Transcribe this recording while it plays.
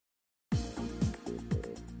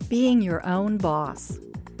Being your own boss.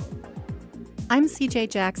 I'm CJ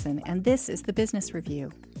Jackson, and this is the Business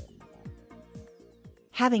Review.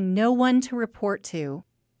 Having no one to report to,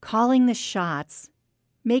 calling the shots,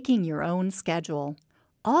 making your own schedule,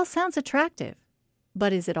 all sounds attractive.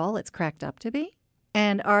 But is it all it's cracked up to be?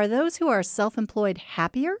 And are those who are self-employed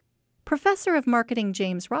happier? Professor of Marketing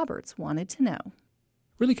James Roberts wanted to know.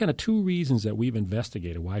 Really kind of two reasons that we've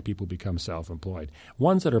investigated why people become self-employed.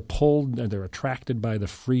 Ones that are pulled, they're attracted by the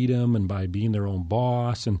freedom and by being their own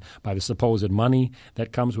boss and by the supposed money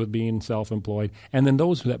that comes with being self-employed. And then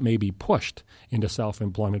those that may be pushed into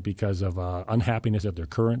self-employment because of unhappiness at their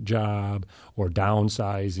current job or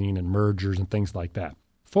downsizing and mergers and things like that.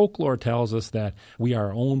 Folklore tells us that we are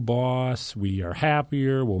our own boss, we are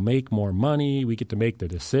happier, we'll make more money, we get to make the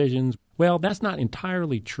decisions. Well, that's not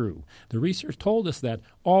entirely true. The research told us that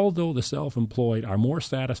although the self-employed are more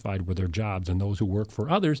satisfied with their jobs than those who work for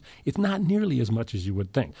others, it's not nearly as much as you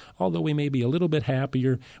would think. Although we may be a little bit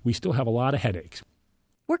happier, we still have a lot of headaches.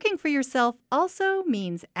 Working for yourself also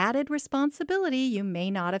means added responsibility you may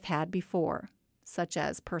not have had before, such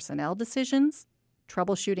as personnel decisions,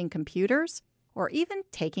 troubleshooting computers, or even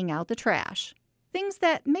taking out the trash. Things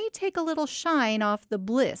that may take a little shine off the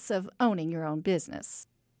bliss of owning your own business.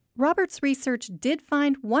 Roberts' research did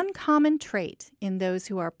find one common trait in those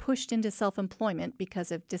who are pushed into self-employment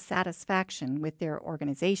because of dissatisfaction with their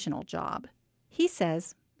organizational job. He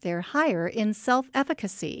says they're higher in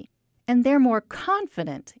self-efficacy, and they're more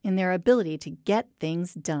confident in their ability to get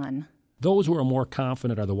things done. Those who are more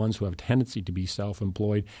confident are the ones who have a tendency to be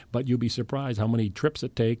self-employed, but you'll be surprised how many trips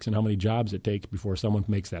it takes and how many jobs it takes before someone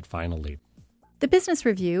makes that final leap. The Business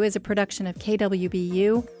Review is a production of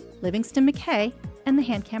KWBU, Livingston McKay, and the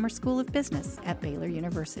Hankamer School of Business at Baylor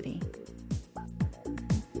University.